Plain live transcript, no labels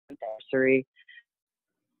anniversary.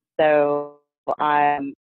 So I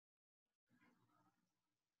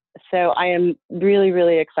am really,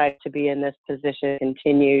 really excited to be in this position,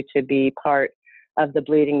 continue to be part of the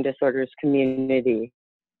bleeding disorders community.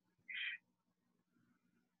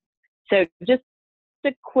 So just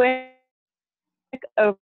a quick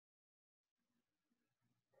overview.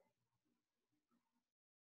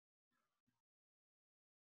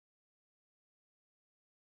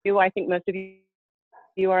 I think most of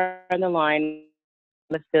you are on the line.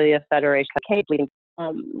 Hemophilia Federation. Okay, bleeding.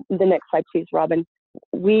 The next slide, please, Robin.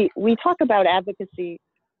 We talk about advocacy.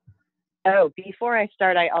 Oh, before I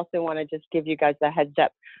start, I also want to just give you guys a heads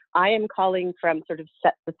up. I am calling from sort of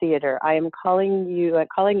set the theater. I am calling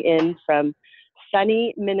in from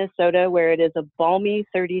sunny Minnesota, where it is a balmy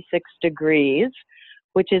 36 degrees,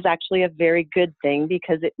 which is actually a very good thing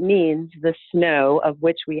because it means the snow, of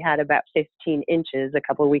which we had about 15 inches a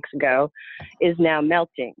couple of weeks ago, is now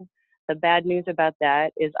melting. The bad news about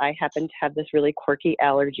that is I happen to have this really quirky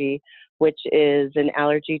allergy, which is an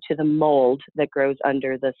allergy to the mold that grows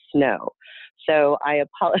under the snow. So I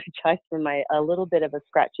apologize for a little bit of a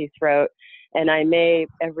scratchy throat, and I may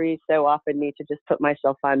every so often need to just put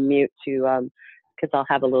myself on mute to because I'll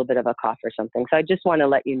have a little bit of a cough or something. So I just want to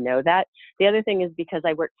let you know that. The other thing is because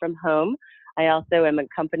I work from home, I also am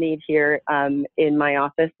accompanied here in my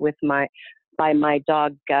office by my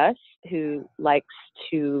dog Gus, who likes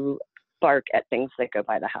to bark at things that go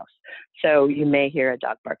by the house. So you may hear a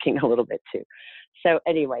dog barking a little bit too. So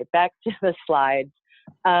anyway, back to the slides.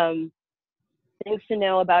 Things to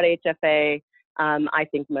know about HFA. I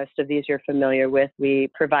think most of these you're familiar with.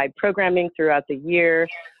 We provide programming throughout the year,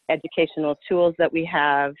 educational tools that we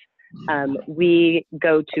have. We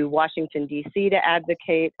go to Washington, D.C. to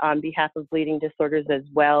advocate on behalf of bleeding disorders, as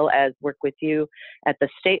well as work with you at the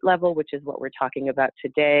state level, which is what we're talking about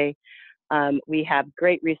today. We have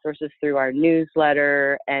great resources through our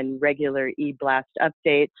newsletter and regular e-blast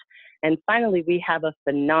updates. And finally, we have a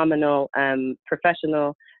phenomenal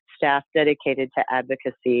professional staff dedicated to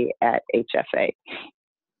advocacy at HFA.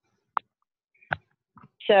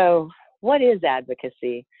 So what is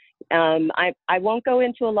advocacy? I won't go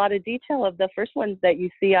into a lot of detail of the first ones that you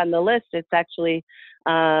see on the list. It's actually,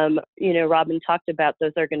 Robin talked about,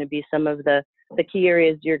 those are going to be some of the key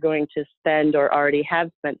areas you're going to spend or already have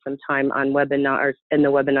spent some time on webinars in the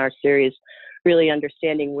webinar series, really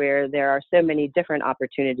understanding where there are so many different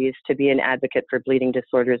opportunities to be an advocate for bleeding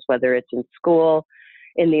disorders, whether it's in school,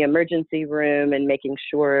 in the emergency room, and making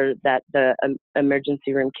sure that the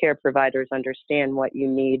emergency room care providers understand what you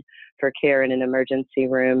need for care in an emergency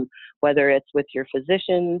room, whether it's with your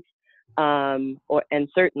physicians, and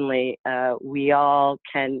certainly we all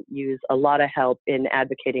can use a lot of help in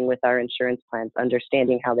advocating with our insurance plans,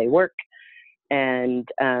 understanding how they work, and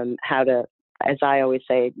how to, as I always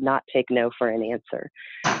say, not take no for an answer.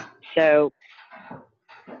 So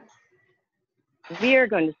we are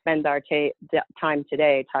going to spend our time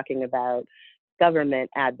today talking about government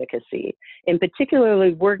advocacy. In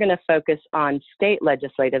particularly, we're going to focus on state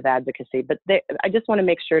legislative advocacy, but I just want to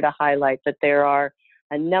make sure to highlight that there are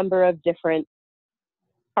a number of different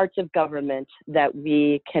parts of government that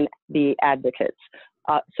we can be advocates.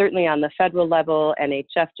 Certainly on the federal level,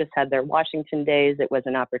 NHF just had their Washington days. It was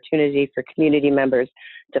an opportunity for community members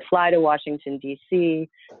to fly to Washington, D.C.,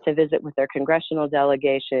 to visit with their congressional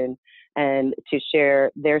delegation and to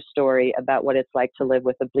share their story about what it's like to live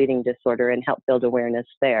with a bleeding disorder and help build awareness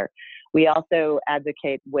there. We also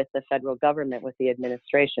advocate with the federal government, with the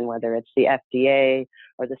administration, whether it's the FDA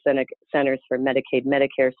or the Centers for Medicaid,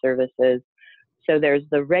 Medicare Services. So there's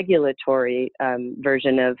the regulatory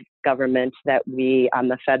version of government that we on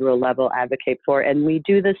the federal level advocate for, and we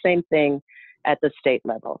do the same thing at the state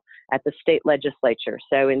level, at the state legislature.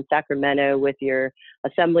 So in Sacramento with your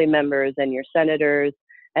assembly members and your senators,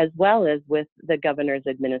 as well as with the governor's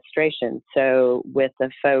administration. So with the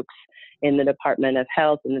folks in the Department of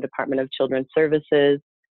Health and the Department of Children's Services,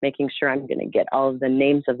 making sure I'm going to get all of the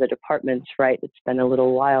names of the departments right. It's been a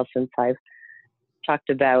little while since I've talked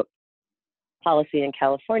about policy in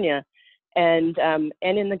California, and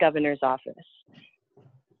in the governor's office.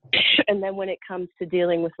 And then when it comes to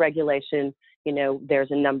dealing with regulation,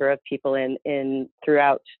 there's a number of people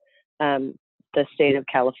throughout the state of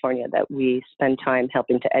California that we spend time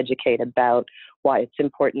helping to educate about why it's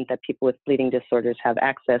important that people with bleeding disorders have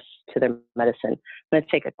access to their medicine. I'm going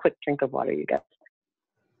to take a quick drink of water, you guys.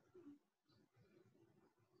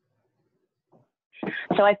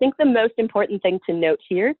 So I think the most important thing to note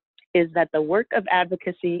here is that the work of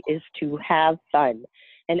advocacy is to have fun.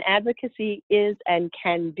 And advocacy is and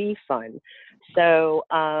can be fun. So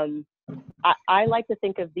I like to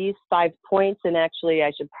think of these 5 points, and actually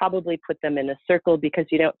I should probably put them in a circle because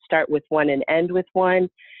you don't start with one and end with one.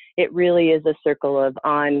 It really is a circle of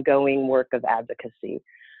ongoing work of advocacy.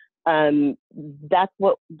 That's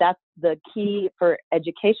the key for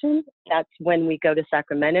education. That's when we go to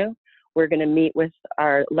Sacramento. We're going to meet with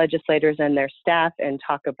our legislators and their staff and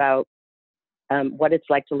talk about what it's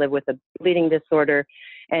like to live with a bleeding disorder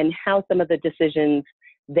and how some of the decisions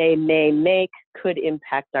they may make could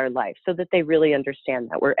impact our life, so that they really understand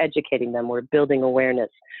that. We're educating them, we're building awareness.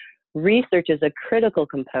 Research is a critical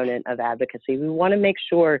component of advocacy. We want to make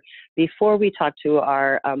sure before we talk to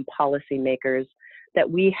our policymakers that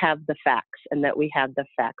we have the facts and that we have the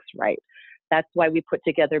facts right. That's why we put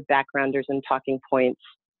together backgrounders and talking points.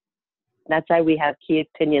 That's why we have key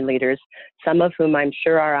opinion leaders, some of whom I'm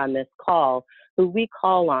sure are on this call, who we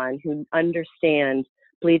call on, who understand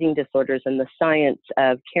bleeding disorders and the science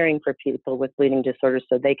of caring for people with bleeding disorders,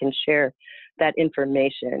 so they can share that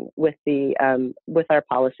information with our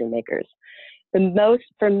policymakers.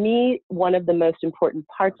 For me, one of the most important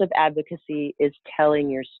parts of advocacy is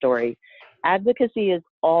telling your story. Advocacy is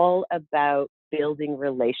all about building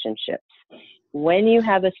relationships. When you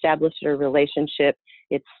have established a relationship,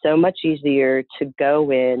 it's so much easier to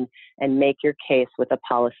go in and make your case with a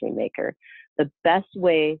policymaker. The best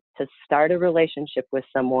way to start a relationship with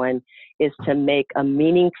someone is to make a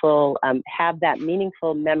meaningful, have that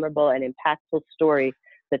meaningful, memorable, and impactful story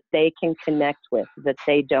that they can connect with, that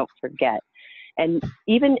they don't forget. And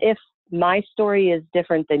even if my story is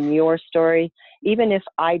different than your story, even if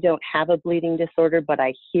I don't have a bleeding disorder, but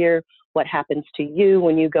I hear what happens to you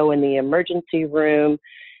when you go in the emergency room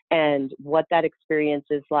and what that experience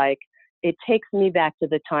is like, it takes me back to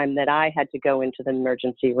the time that I had to go into the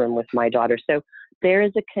emergency room with my daughter. So there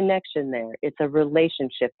is a connection there. It's a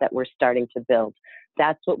relationship that we're starting to build.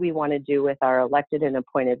 That's what we want to do with our elected and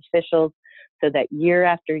appointed officials, so that year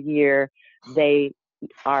after year, they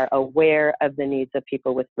are aware of the needs of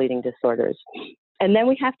people with bleeding disorders. And then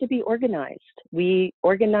we have to be organized.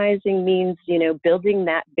 Organizing means, building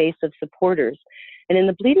that base of supporters. And in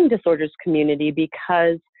the bleeding disorders community,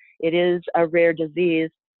 because it is a rare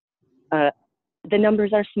disease, the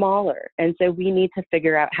numbers are smaller. And so we need to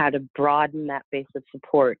figure out how to broaden that base of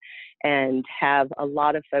support and have a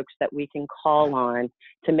lot of folks that we can call on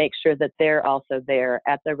to make sure that they're also there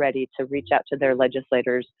at the ready to reach out to their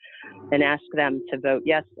legislators and ask them to vote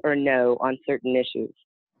yes or no on certain issues.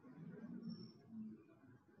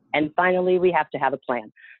 And finally, we have to have a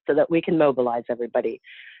plan so that we can mobilize everybody.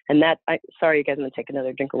 And sorry, you guys, I'm gonna take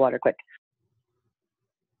another drink of water quick.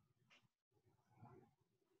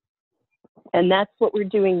 And that's what we're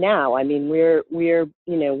doing now. I mean, we're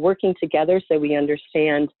working together so we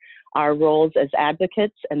understand our roles as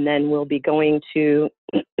advocates, and then we'll be going to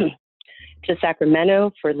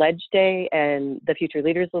Sacramento for Ledge Day, and the future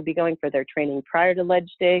leaders will be going for their training prior to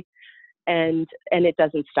Ledge Day, and it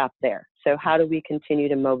doesn't stop there. So how do we continue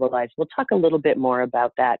to mobilize? We'll talk a little bit more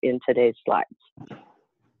about that in today's slides.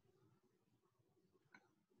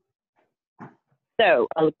 So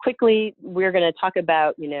quickly, we're going to talk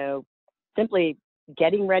about, simply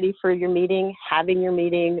getting ready for your meeting, having your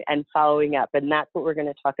meeting, and following up. And that's what we're going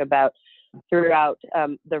to talk about throughout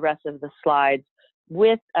the rest of the slides,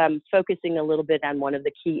 with focusing a little bit on one of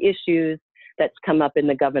the key issues that's come up in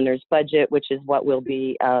the governor's budget, which is what we'll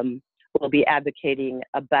be advocating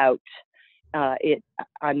about it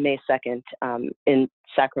on May 2nd in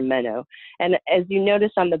Sacramento. And as you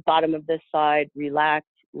notice on the bottom of this slide, relax.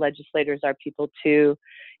 Legislators are people too.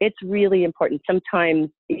 It's really important. Sometimes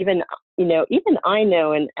even I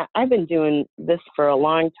know, and I've been doing this for a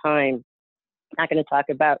long time, not going to talk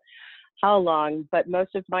about how long, but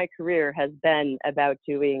most of my career has been about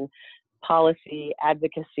doing policy,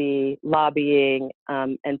 advocacy, lobbying,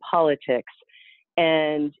 and politics.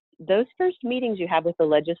 And those first meetings you have with the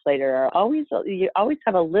legislator you always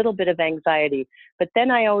have a little bit of anxiety. But then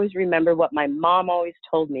I always remember what my mom always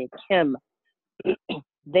told me, Kim,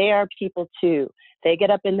 they are people too. They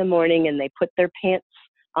get up in the morning and they put their pants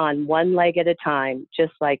on one leg at a time,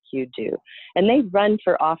 just like you do. And they run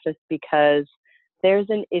for office because there's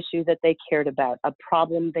an issue that they cared about, a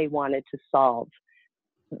problem they wanted to solve.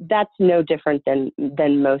 That's no different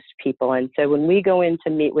than most people. And so when we go in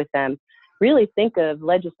to meet with them, really think of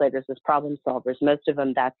legislators as problem solvers. Most of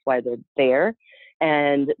them, that's why they're there.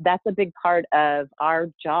 And that's a big part of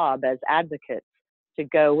our job as advocates, to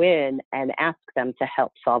go in and ask them to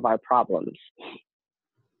help solve our problems.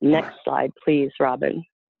 Next slide, please, Robin.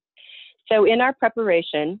 So in our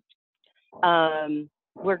preparation,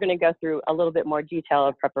 we're going to go through a little bit more detail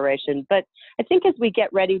of preparation. But I think as we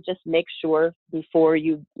get ready, just make sure before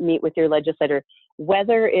you meet with your legislator,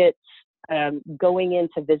 whether it's going in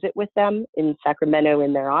to visit with them in Sacramento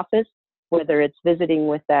in their office, whether it's visiting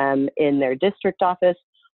with them in their district office,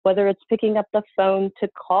 whether it's picking up the phone to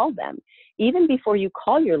call them. Even before you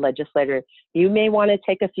call your legislator, you may want to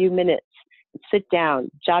take a few minutes, sit down,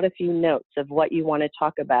 jot a few notes of what you want to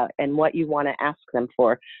talk about and what you want to ask them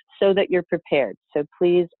for so that you're prepared. So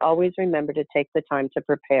please always remember to take the time to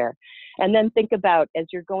prepare. And then think about, as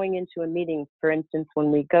you're going into a meeting, for instance,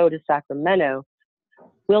 when we go to Sacramento,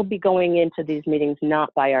 we'll be going into these meetings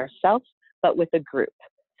not by ourselves, but with a group.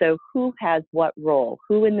 So who has what role?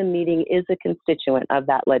 Who in the meeting is a constituent of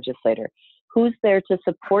that legislator? Who's there to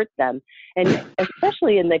support them? And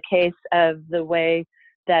especially in the case of the way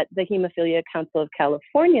that the Hemophilia Council of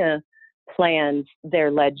California plans their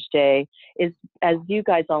Ledge Day is, as you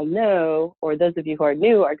guys all know, or those of you who are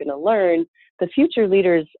new are going to learn, the future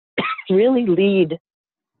leaders really lead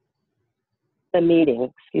the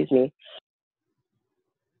meeting,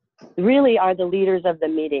 really are the leaders of the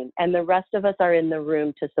meeting, and the rest of us are in the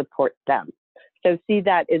room to support them. So see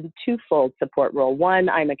that in twofold support role. One,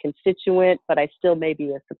 I'm a constituent, but I still may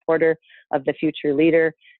be a supporter of the future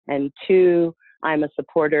leader. And two, I'm a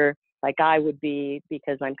supporter like I would be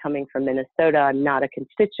because I'm coming from Minnesota. I'm not a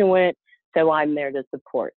constituent, so I'm there to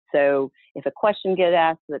support. So if a question gets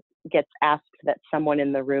asked that someone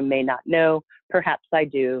in the room may not know, perhaps I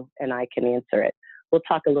do, and I can answer it. We'll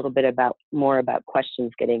talk a little bit more about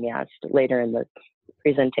questions getting asked later in the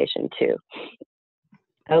presentation too.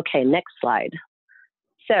 Okay, next slide.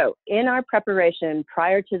 So in our preparation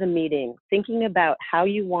prior to the meeting, thinking about how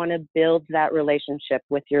you want to build that relationship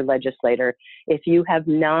with your legislator, if you have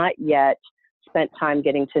not yet spent time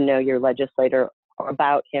getting to know your legislator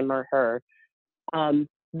about him or her,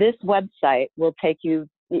 this website will give you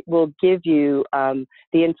the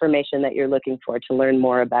information that you're looking for to learn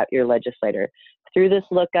more about your legislator. Through this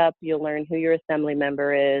lookup, you'll learn who your assembly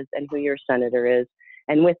member is and who your senator is.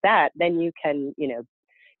 And with that, then you can,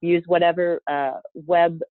 use whatever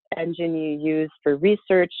web engine you use for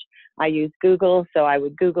research. I use Google, so I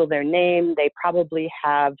would Google their name. They probably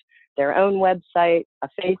have their own website, a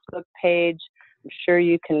Facebook page. I'm sure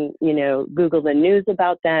you can, Google the news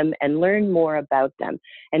about them and learn more about them.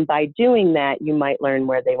 And by doing that, you might learn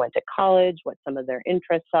where they went to college, what some of their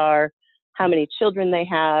interests are, how many children they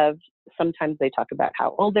have. Sometimes they talk about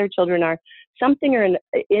how old their children are. Something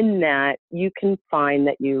in that you can find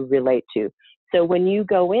that you relate to. So when you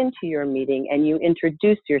go into your meeting and you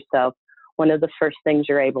introduce yourself, one of the first things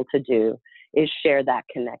you're able to do is share that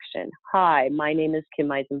connection. Hi, my name is Kim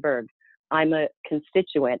Eisenberg. I'm a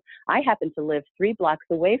constituent. I happen to live 3 blocks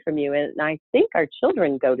away from you, and I think our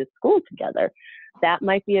children go to school together. That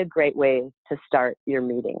might be a great way to start your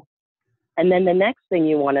meeting. And then the next thing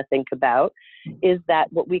you want to think about is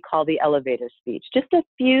that what we call the elevator speech. Just a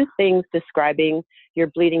few things describing your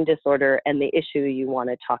bleeding disorder and the issue you want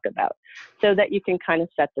to talk about so that you can kind of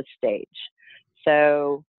set the stage.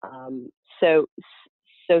 So, so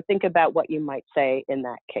think about what you might say in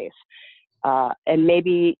that case. And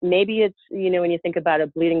maybe it's, when you think about a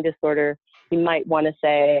bleeding disorder, you might want to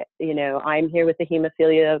say, I'm here with the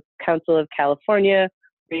Hemophilia Council of California.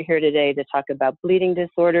 We're here today to talk about bleeding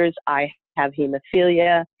disorders. I have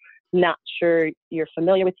hemophilia. Not sure you're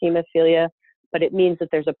familiar with hemophilia, but it means that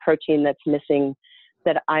there's a protein that's missing,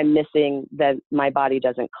 that I'm missing, that my body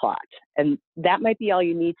doesn't clot. And that might be all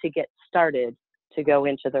you need to get started to go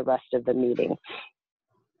into the rest of the meeting.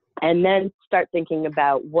 And then start thinking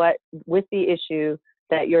about what, with the issue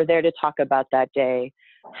that you're there to talk about that day,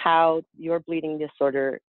 how your bleeding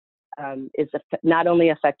disorder is not only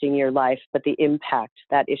affecting your life, but the impact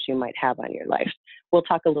that issue might have on your life. We'll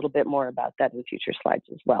talk a little bit more about that in future slides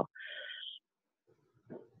as well.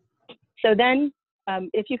 So then,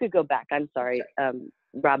 if you could go back, I'm sorry,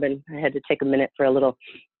 Robin, I had to take a minute for a little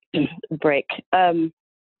break. So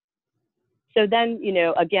then,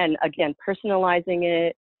 again, personalizing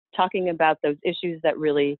it, talking about those issues that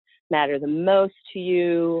really matter the most to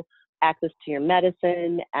you, access to your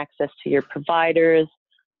medicine, access to your providers,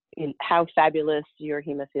 how fabulous your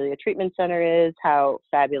hemophilia treatment center is, how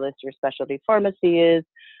fabulous your specialty pharmacy is.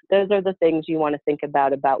 Those are the things you want to think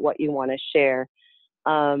about what you want to share.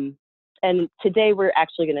 And today we're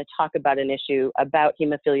actually going to talk about an issue about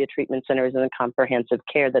hemophilia treatment centers and the comprehensive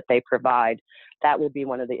care that they provide. That will be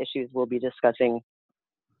one of the issues we'll be discussing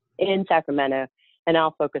in Sacramento, and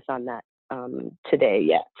I'll focus on that today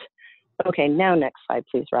yet. Okay, now next slide,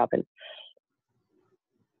 please, Robin.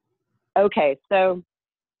 Okay, so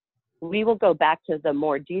we will go back to the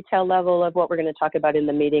more detailed level of what we're going to talk about in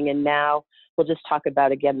the meeting, and now we'll just talk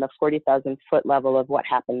about, again, the 40,000 foot level of what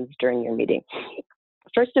happens during your meeting.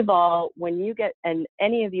 First of all, when you get, and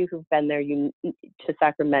any of you who've been there to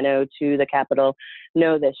Sacramento, to the Capitol,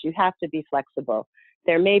 know this, you have to be flexible.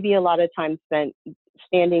 There may be a lot of time spent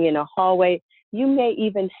standing in a hallway. You may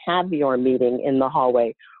even have your meeting in the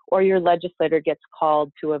hallway, or your legislator gets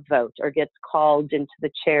called to a vote or gets called into the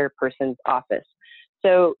chairperson's office.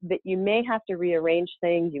 So that you may have to rearrange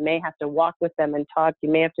things. You may have to walk with them and talk. You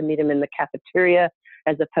may have to meet them in the cafeteria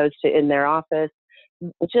as opposed to in their office.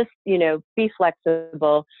 Just, you know, be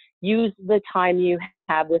flexible. Use the time you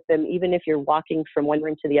have with them, even if you're walking from one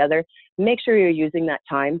room to the other. Make sure you're using that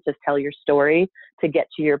time to tell your story, to get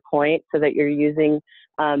to your point, so that you're using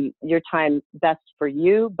your time best for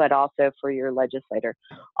you, but also for your legislator.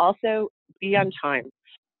 Also, be on time.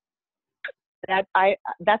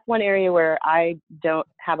 That's one area where I don't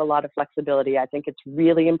have a lot of flexibility. I think it's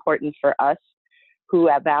really important for us who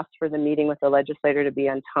have asked for the meeting with the legislator to be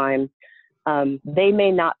on time. They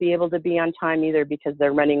may not be able to be on time either because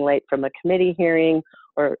they're running late from a committee hearing,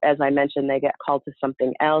 or as I mentioned, they get called to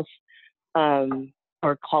something else,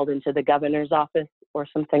 or called into the governor's office or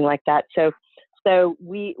something like that. So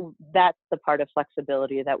that's the part of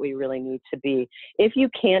flexibility that we really need to be. If you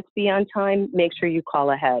can't be on time, make sure you call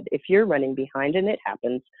ahead. If you're running behind, and it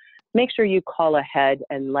happens, make sure you call ahead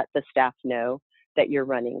and let the staff know that you're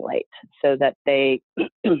running late, so that they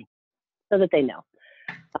know.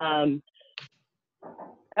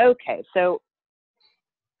 Okay, so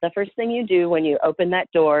the first thing you do when you open that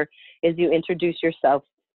door is you introduce yourself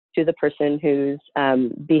to the person who's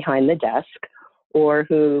behind the desk, or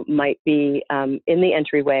who might be in the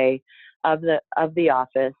entryway of the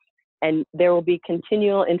office, and there will be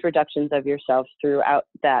continual introductions of yourself throughout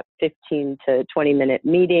that 15 to 20-minute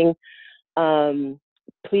meeting.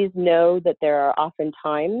 Please know that there are often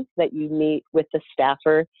times that you meet with the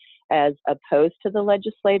staffer as opposed to the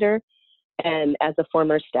legislator. And as a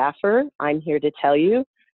former staffer, I'm here to tell you,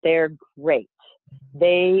 they're great.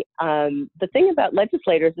 The thing about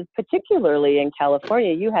legislators is, particularly in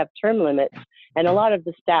California, you have term limits, and a lot of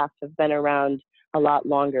the staff have been around a lot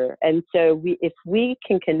longer. And so if we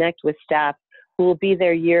can connect with staff who will be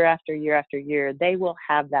there year after year after year, they will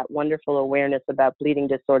have that wonderful awareness about bleeding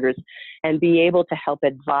disorders and be able to help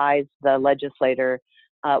advise the legislator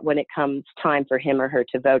when it comes time for him or her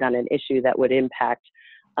to vote on an issue that would impact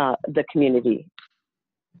the community.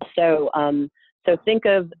 So think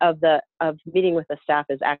of meeting with the staff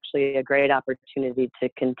as actually a great opportunity to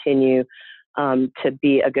continue to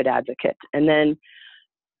be a good advocate. And then,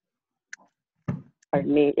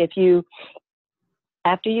 pardon me,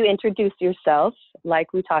 after you introduce yourself,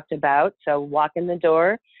 like we talked about, so walk in the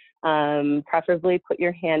door, preferably put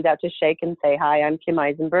your hand out to shake and say, "Hi, I'm Kim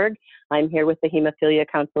Eisenberg. I'm here with the Hemophilia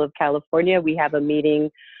Council of California. We have a meeting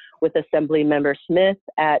with Assembly Member Smith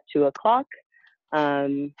at 2 o'clock.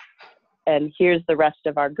 And here's the rest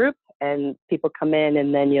of our group," and people come in,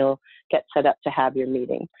 and then you'll get set up to have your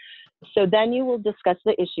meeting. So then you will discuss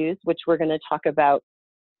the issues, which we're going to talk about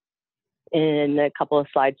in a couple of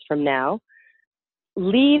slides from now.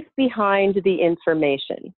 Leave behind the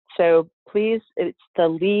information. So please, it's the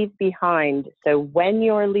leave behind. So when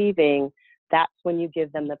you're leaving, that's when you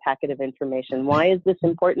give them the packet of information. Why is this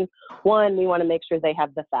important? One, we want to make sure they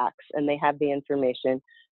have the facts and they have the information.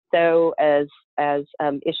 So as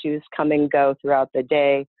issues come and go throughout the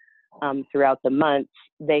day, throughout the months,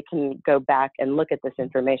 they can go back and look at this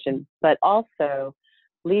information, but also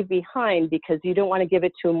leave behind, because you don't want to give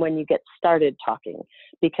it to them when you get started talking,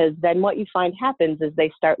 because then what you find happens is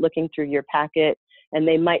they start looking through your packet and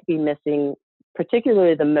they might be missing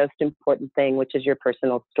particularly the most important thing, which is your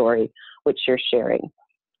personal story, which you're sharing.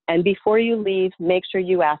 And before you leave, make sure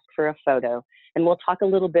you ask for a photo. And we'll talk a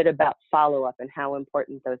little bit about follow-up and how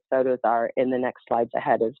important those photos are in the next slides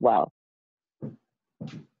ahead as well.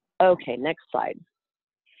 Okay, next slide.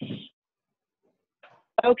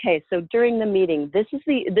 Okay, so during the meeting, this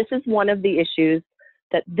is one of the issues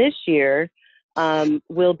that this year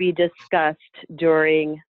will be discussed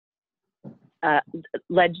during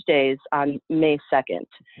Ledge Days on May 2nd.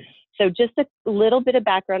 So just a little bit of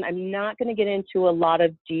background. I'm not going to get into a lot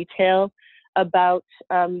of detail about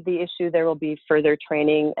the issue. There will be further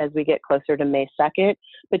training as we get closer to May 2nd,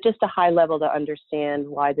 but just a high level to understand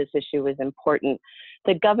why this issue is important.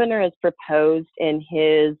 The governor has proposed in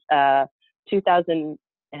his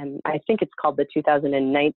I think it's called the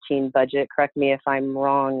 2019 budget, correct me if I'm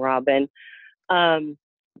wrong, Robin,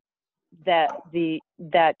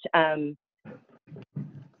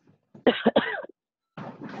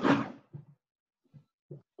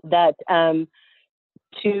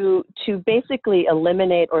 to basically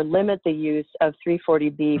eliminate or limit the use of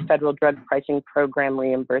 340B federal drug pricing program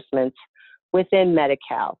reimbursements within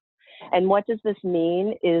Medi-Cal. And what does this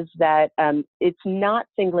mean is that it's not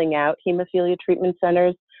singling out hemophilia treatment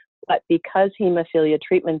centers, but because hemophilia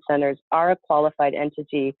treatment centers are a qualified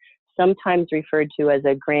entity, sometimes referred to as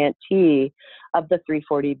a grantee of the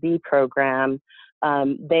 340B program,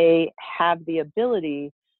 they have the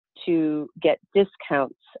ability to get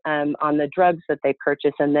discounts on the drugs that they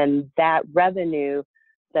purchase, and then that revenue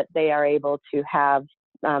that they are able to have,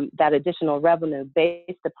 that additional revenue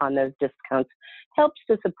based upon those discounts, helps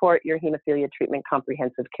to support your hemophilia treatment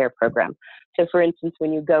comprehensive care program. So for instance,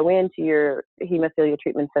 when you go into your hemophilia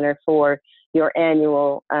treatment center for your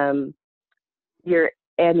annual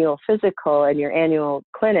physical and your annual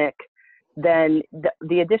clinic, then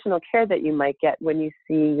the additional care that you might get when you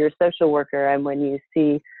see your social worker and when you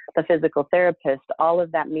see the physical therapist, all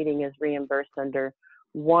of that meeting is reimbursed under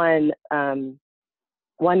one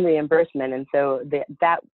reimbursement. And so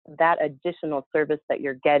that additional service that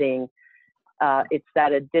you're getting, it's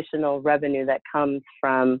that additional revenue that comes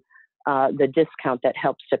from the discount that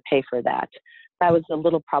helps to pay for that. That was a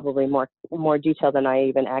little probably more detail than I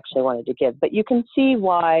even actually wanted to give. But you can see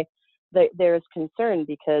why there's concern,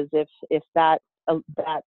 because if that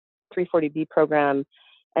 340B program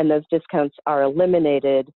and those discounts are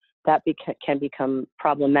eliminated, that can become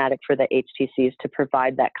problematic for the HTCs to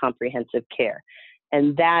provide that comprehensive care.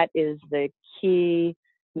 And that is the key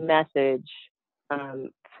message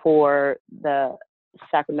for the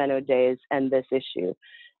Sacramento Days and this issue,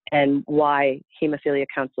 and why Hemophilia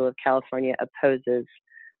Council of California opposes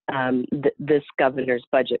this governor's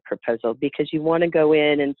budget proposal, because you want to go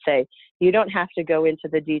in and say, you don't have to go into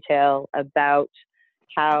the detail about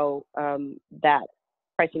how that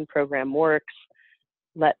pricing program works.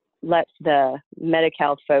 Let the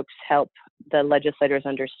Medi-Cal folks help the legislators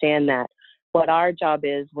understand that. What our job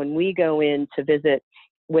is when we go in to visit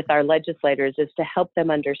with our legislators is to help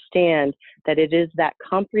them understand that it is that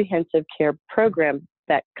comprehensive care program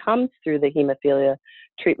that comes through the Hemophilia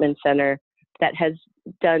Treatment Center that has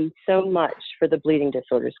done so much for the bleeding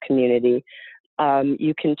disorders community.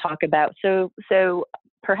 You can talk about, so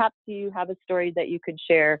perhaps you have a story that you could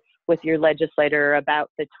share with your legislator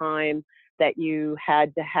about the time that you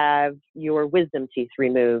had to have your wisdom teeth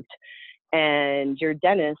removed and your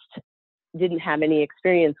dentist didn't have any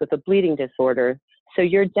experience with a bleeding disorder. So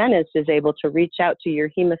your dentist is able to reach out to your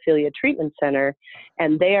hemophilia treatment center,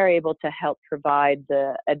 and they are able to help provide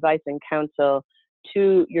the advice and counsel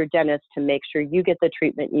to your dentist to make sure you get the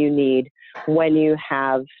treatment you need when you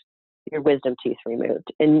have your wisdom teeth removed.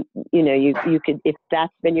 And you know, you could, if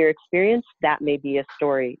that's been your experience, that may be a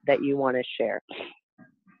story that you want to share.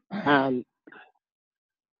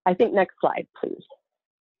 I think next slide, please.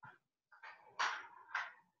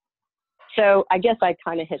 So I guess I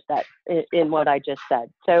kind of hit that in what I just said.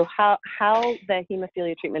 So how the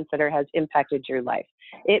Hemophilia Treatment Center has impacted your life.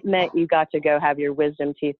 It meant you got to go have your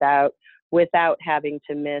wisdom teeth out without having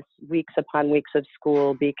to miss weeks upon weeks of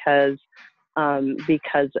school because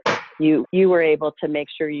you were able to make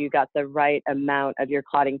sure you got the right amount of your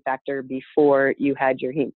clotting factor before you had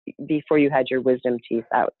your wisdom teeth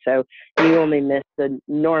out. So you only missed the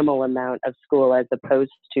normal amount of school as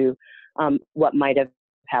opposed to what might have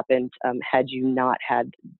happened had you not had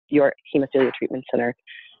your Hemophilia Treatment Center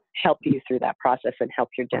help you through that process and help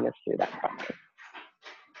your dentist through that process.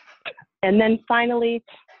 And then finally,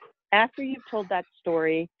 after you've told that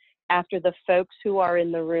story, after the folks who are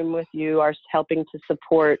in the room with you are helping to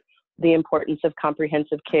support the importance of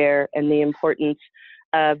comprehensive care and the importance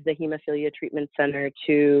of the Hemophilia Treatment Center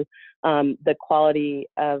to the quality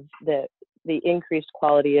of the increased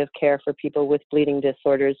quality of care for people with bleeding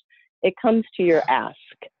disorders, it comes to your ask.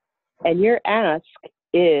 And your ask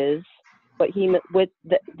is what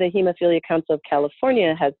the Hemophilia Council of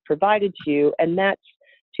California has provided to you, and that's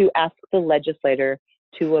to ask the legislator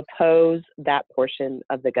to oppose that portion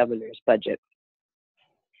of the governor's budget.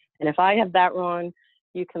 And if I have that wrong,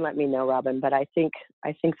 you can let me know, Robin, but I think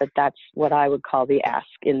that that's what I would call the ask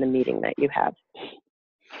in the meeting that you have.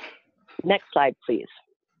 Next slide, please.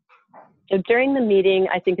 So during the meeting,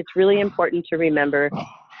 I think it's really important to remember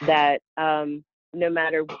that no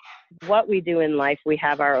matter what we do in life, we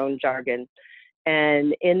have our own jargon.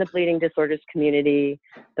 And in the bleeding disorders community,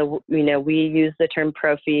 we use the term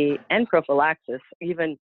prophy and prophylaxis.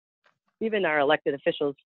 Even our elected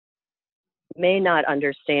officials may not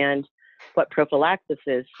understand what prophylaxis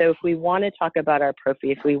is. So if we want to talk about our prophy,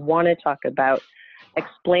 if we want to talk about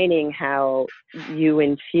explaining how you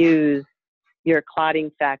infuse your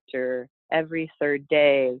clotting factor every third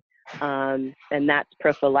day and that's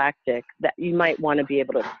prophylactic, that you might want to be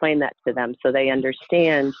able to explain that to them so they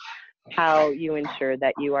understand how you ensure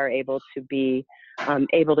that you are able to be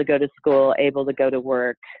able to go to school, able to go to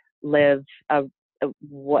work, live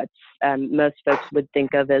what most folks would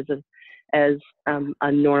think of as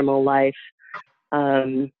a normal life.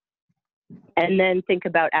 And then think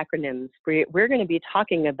about acronyms. We're going to be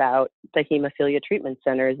talking about the hemophilia treatment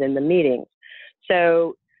centers in the meetings.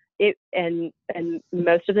 So and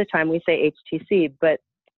most of the time we say HTC, but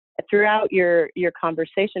throughout your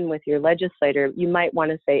conversation with your legislator, you might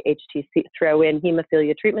want to say HTC, throw in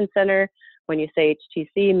Hemophilia Treatment Center. When you say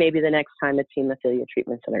HTC, maybe the next time it's Hemophilia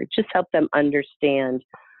Treatment Center. Just help them understand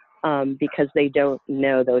because they don't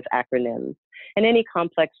know those acronyms. And any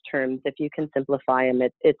complex terms, if you can simplify them,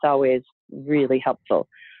 it's always really helpful.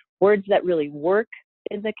 Words that really work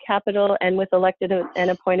in the Capitol and with elected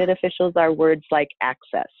and appointed officials are words like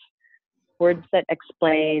access. Words that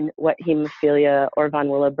explain what hemophilia or von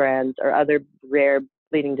Willebrand's or other rare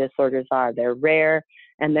bleeding disorders are. They're rare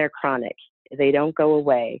and they're chronic. They don't go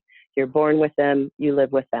away. You're born with them, you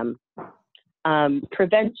live with them.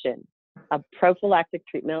 Prevention. A prophylactic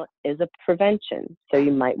treatment is a prevention, so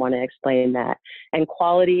you might want to explain that. And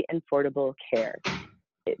quality and affordable care.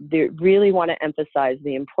 They really want to emphasize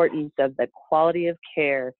the importance of the quality of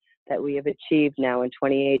care that we have achieved now in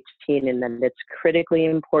 2018, and that it's critically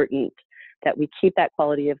important that we keep that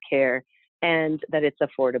quality of care and that it's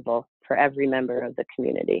affordable for every member of the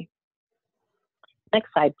community. Next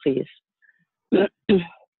slide, please.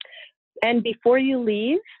 And before you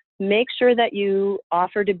leave, make sure that you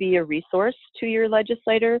offer to be a resource to your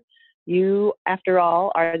legislator. You, after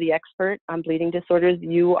all, are the expert on bleeding disorders.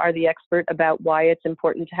 You are the expert about why it's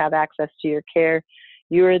important to have access to your care.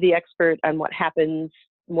 You are the expert on what happens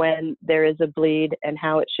when there is a bleed and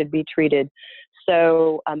how it should be treated.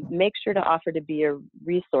 So make sure to offer to be a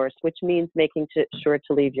resource, which means making sure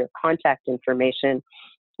to leave your contact information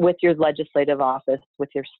with your legislative office, with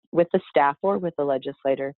the staff or with the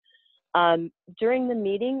legislator. During the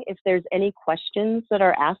meeting, if there's any questions that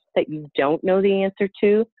are asked that you don't know the answer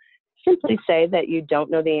to, simply say that you don't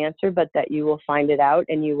know the answer, but that you will find it out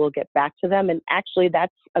and you will get back to them. And actually,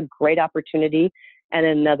 that's a great opportunity and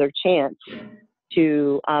another chance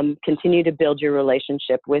to continue to build your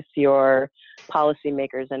relationship with your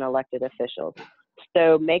policymakers and elected officials.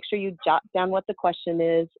 So make sure you jot down what the question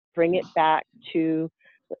is, bring it back to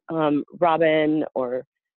Robin or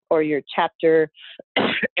your chapter,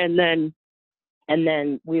 and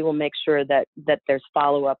then we will make sure that there's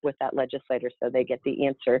follow-up with that legislator so they get the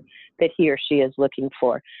answer that he or she is looking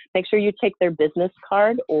for. Make sure you take their business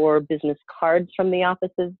card or business cards from the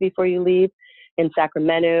offices before you leave. In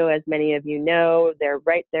Sacramento, as many of you know, they're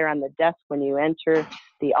right there on the desk when you enter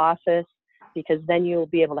the office, because then you'll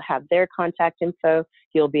be able to have their contact info.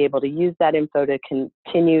 You'll be able to use that info to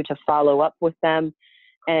continue to follow up with them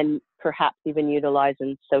and perhaps even utilize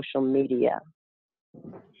in social media.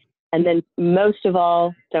 And then most of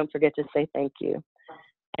all, don't forget to say thank you.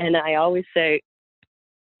 And I always say,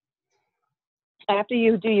 after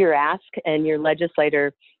you do your ask and your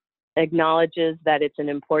legislator acknowledges that it's an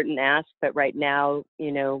important ask, but right now,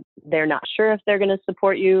 they're not sure if they're going to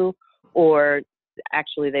support you, or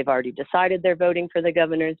actually they've already decided they're voting for the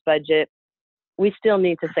governor's budget, we still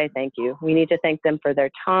need to say thank you. We need to thank them for their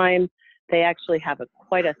time. They actually have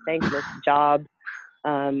quite a thankless job.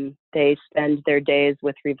 They spend their days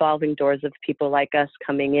with revolving doors of people like us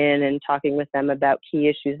coming in and talking with them about key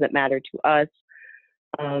issues that matter to us.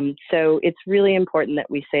 So it's really important that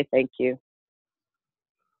we say thank you.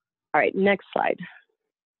 All right, next slide.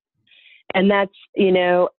 And that's,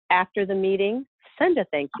 after the meeting, send a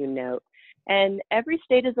thank you note. And every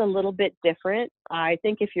state is a little bit different. I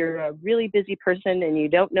think if you're a really busy person and you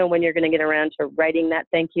don't know when you're going to get around to writing that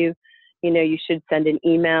thank you, you should send an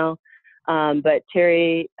email. But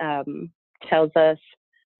Terry tells us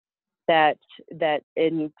that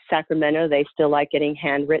in Sacramento, they still like getting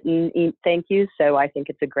handwritten thank yous. So I think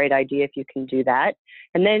it's a great idea if you can do that.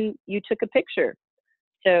 And then you took a picture.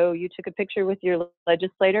 So you took a picture with your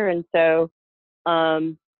legislator, and so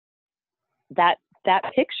that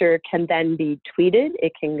picture can then be tweeted.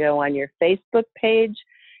 It can go on your Facebook page.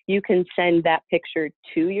 You can send that picture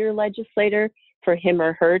to your legislator for him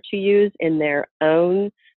or her to use in their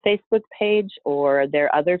own Facebook page or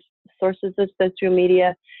their other sources of social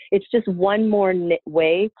media. It's just one more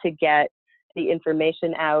way to get the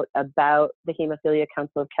information out about the Hemophilia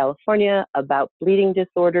Council of California, about bleeding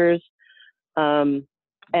disorders,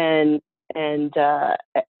 and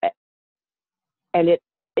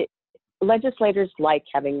legislators like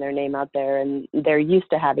having their name out there, and they're used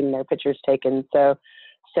to having their pictures taken. So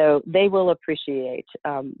So they will appreciate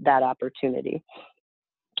that opportunity.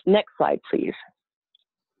 Next slide, please.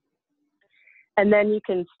 And then you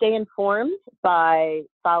can stay informed by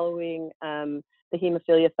following the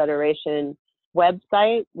Hemophilia Federation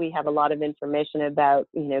website. We have a lot of information about,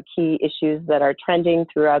 key issues that are trending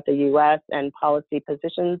throughout the U.S. and policy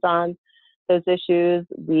positions on those issues.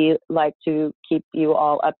 We like to keep you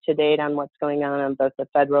all up to date on what's going on both the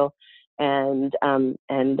federal and on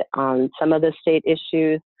some of the state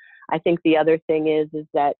issues. I think the other thing is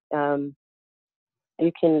that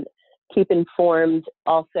you can keep informed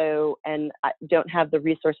also, and I don't have the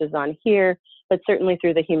resources on here, but certainly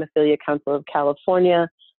through the Hemophilia Council of California,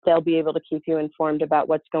 they'll be able to keep you informed about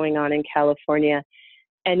what's going on in California.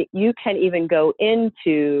 And you can even go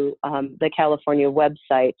into the California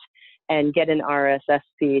website and get an RSS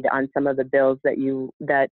feed on some of the bills that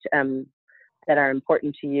are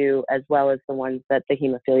important to you, as well as the ones that the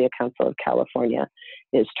Hemophilia Council of California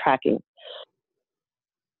is tracking.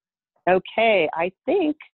 Okay, I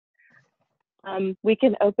think we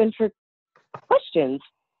can open for questions.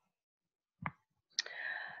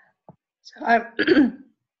 So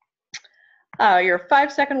your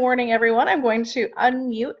 5-second warning, everyone. I'm going to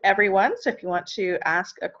unmute everyone. So if you want to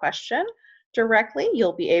ask a question directly,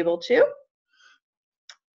 you'll be able to.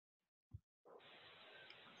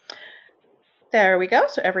 There we go.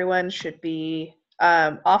 So everyone should be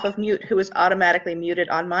off of mute, who is automatically muted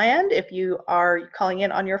on my end. If you are calling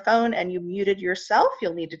in on your phone and you muted yourself,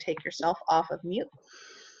 you'll need to take yourself off of mute.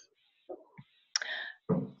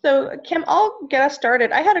 So Kim, I'll get us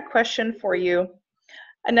started. I had a question for you.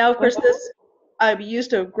 And now, of course, I've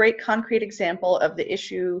used a great concrete example of the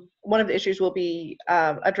issue. One of the issues we'll be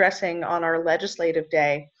addressing on our legislative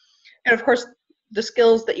day. And of course, the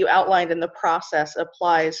skills that you outlined in the process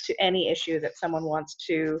applies to any issue that someone wants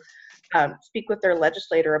to speak with their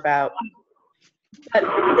legislator about. But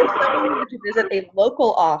if someone were to visit a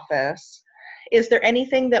local office, is there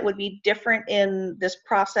anything that would be different in this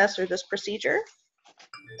process or this procedure?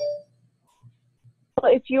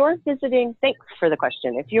 Well, if you're visiting, thanks for the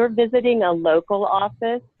question. If you're visiting a local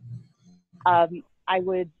office, I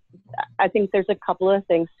think there's a couple of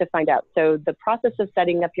things to find out. So the process of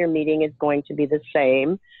setting up your meeting is going to be the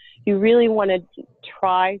same. You really want to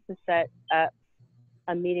try to set up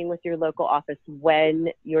a meeting with your local office when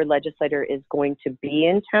your legislator is going to be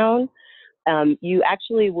in town. You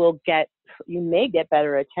actually you may get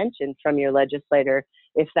better attention from your legislator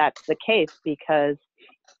if that's the case, because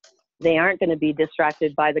they aren't going to be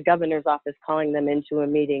distracted by the governor's office calling them into a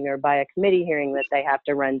meeting, or by a committee hearing that they have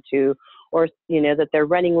to run to, or that they're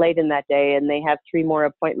running late in that day and they have 3 more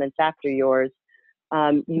appointments after yours.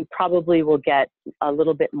 You probably will get a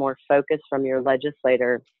little bit more focus from your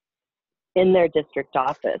legislator in their district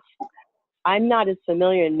office. I'm not as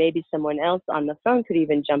familiar, and maybe someone else on the phone could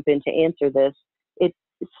even jump in to answer this.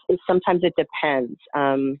 Sometimes it depends.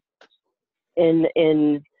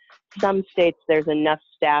 In some states, there's enough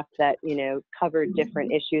staff that cover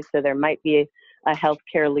different issues, so there might be a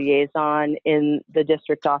healthcare liaison in the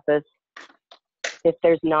district office. If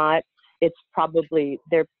there's not, it's probably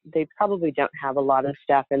they probably don't have a lot of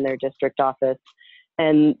staff in their district office,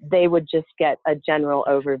 and they would just get a general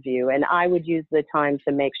overview. And I would use the time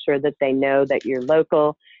to make sure that they know that you're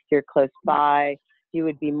local, you're close by. You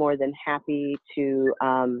would be more than happy to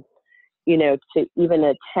to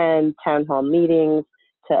even attend town hall meetings,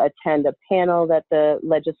 to attend a panel that the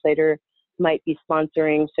legislator might be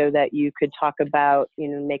sponsoring, so that you could talk about,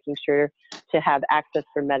 making sure to have access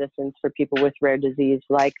for medicines for people with rare disease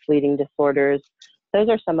like bleeding disorders. Those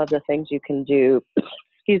are some of the things you can do,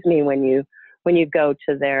 excuse me, when you go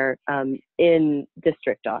to their in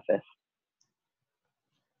district office.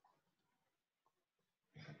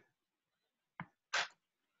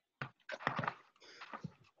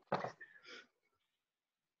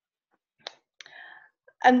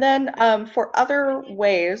 And then for other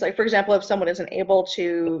ways, like for example, if someone isn't able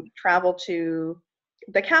to travel to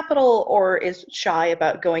the Capitol or is shy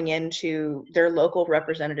about going into their local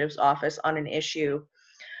representative's office on an issue,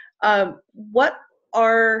 what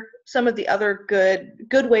are some of the other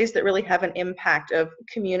good ways that really have an impact of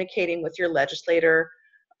communicating with your legislator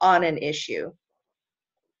on an issue?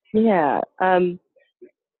 Yeah,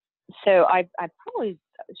 so I probably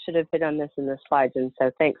should have hit on this in the slides, and so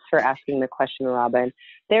thanks for asking the question, Robin.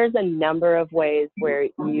 There's a number of ways where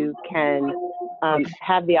you can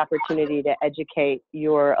have the opportunity to educate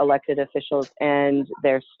your elected officials and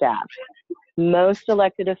their staff. Most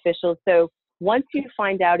elected officials, so once you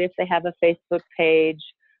find out if they have a Facebook page,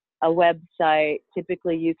 a website,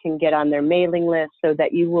 typically you can get on their mailing list so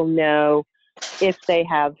that you will know if they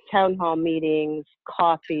have town hall meetings,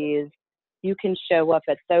 coffees, you can show up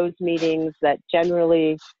at those meetings that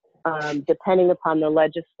generally, depending upon the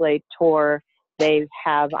legislator, they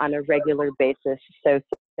have on a regular basis. So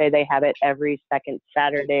say they have it every second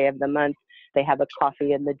Saturday of the month. They have a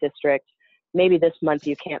coffee in the district. Maybe this month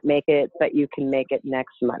you can't make it, but you can make it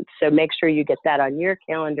next month. So make sure you get that on your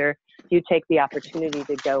calendar. You take the opportunity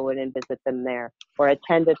to go in and visit them there, or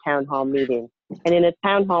attend a town hall meeting. And in a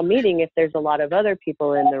town hall meeting, if there's a lot of other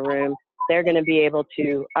people in the room, they're going to be able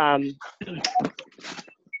to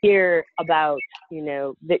hear about, you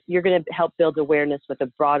know, that you're going to help build awareness with a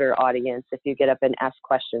broader audience if you get up and ask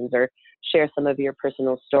questions or share some of your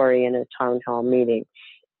personal story in a town hall meeting.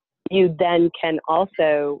 You then can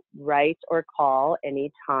also write or call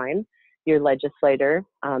anytime your legislator.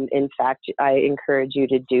 In fact, I encourage you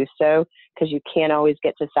to do so, because you can't always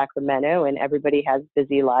get to Sacramento and everybody has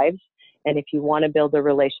busy lives. And if you want to build a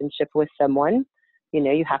relationship with someone, you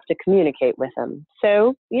know, you have to communicate with them.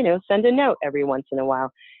 So, you know, send a note every once in a while.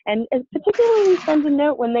 And particularly send a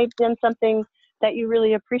note when they've done something that you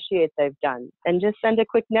really appreciate they've done. And just send a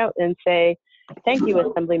quick note and say, thank you,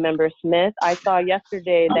 Assemblymember Smith. I saw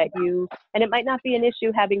yesterday that you, and it might not be an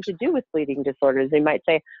issue having to do with bleeding disorders. They might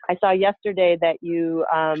say, I saw yesterday that you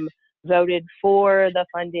voted for the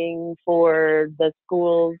funding for the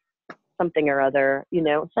schools, something or other. You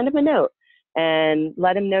know, send them a note and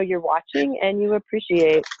let them know you're watching and you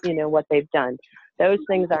appreciate, you know, what they've done. Those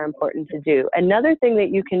things are important to do. Another thing that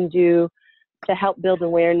you can do to help build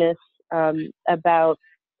awareness about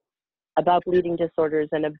bleeding disorders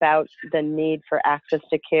and about the need for access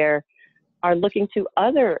to care are looking to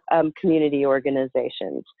other community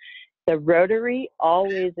organizations. The Rotary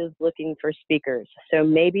always is looking for speakers. So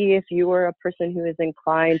maybe if you are a person who is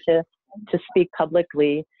inclined to speak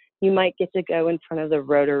publicly, you might get to go in front of the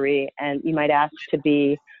Rotary and you might ask to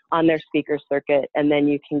be on their speaker circuit, and then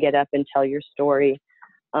you can get up and tell your story.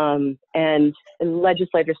 And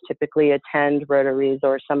legislators typically attend Rotaries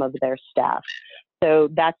or some of their staff. So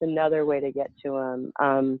that's another way to get to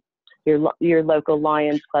them. Your local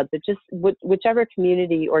Lions Club, but just whichever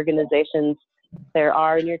community organizations there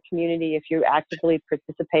are in your community, if you're actively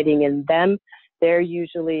participating in them, they're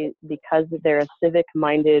usually, because they're a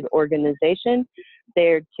civic-minded organization,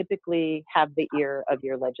 they typically have the ear of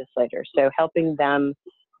your legislator. So helping them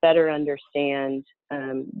better understand,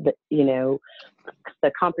 you know,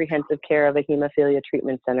 the comprehensive care of a hemophilia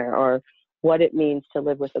treatment center, or what it means to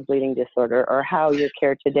live with a bleeding disorder, or how your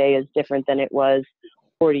care today is different than it was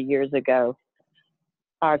 40 years ago,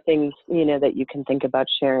 are things, you know, that you can think about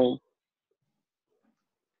sharing.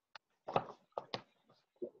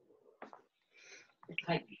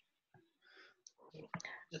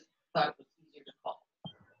 Just thought it was easier to call.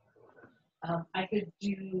 I could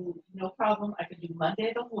do, no problem, I could do Monday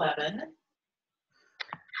at 11.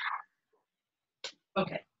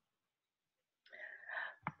 Okay.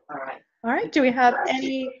 All right. All right, do we have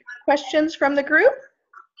any questions from the group?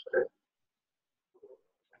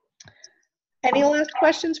 Any last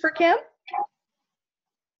questions for Kim?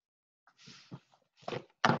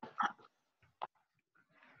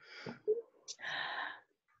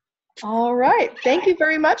 All right, thank you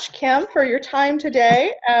very much, Kim, for your time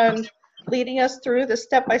today and leading us through the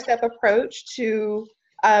step-by-step approach to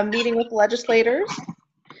meeting with legislators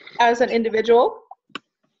as an individual.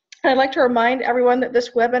 I'd like to remind everyone that this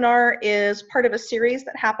webinar is part of a series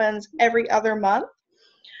that happens every other month.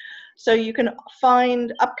 So you can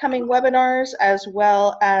find upcoming webinars as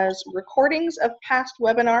well as recordings of past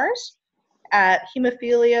webinars at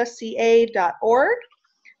hemophiliaca.org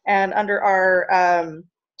and under our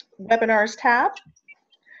webinars tab.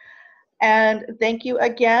 And thank you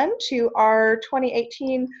again to our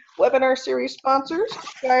 2018 webinar series sponsors,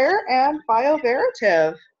 Shire and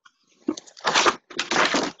BioVerative.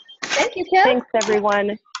 Thank you, Kim. Thanks,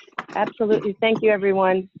 everyone. Absolutely. Thank you,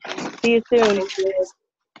 everyone. See you soon.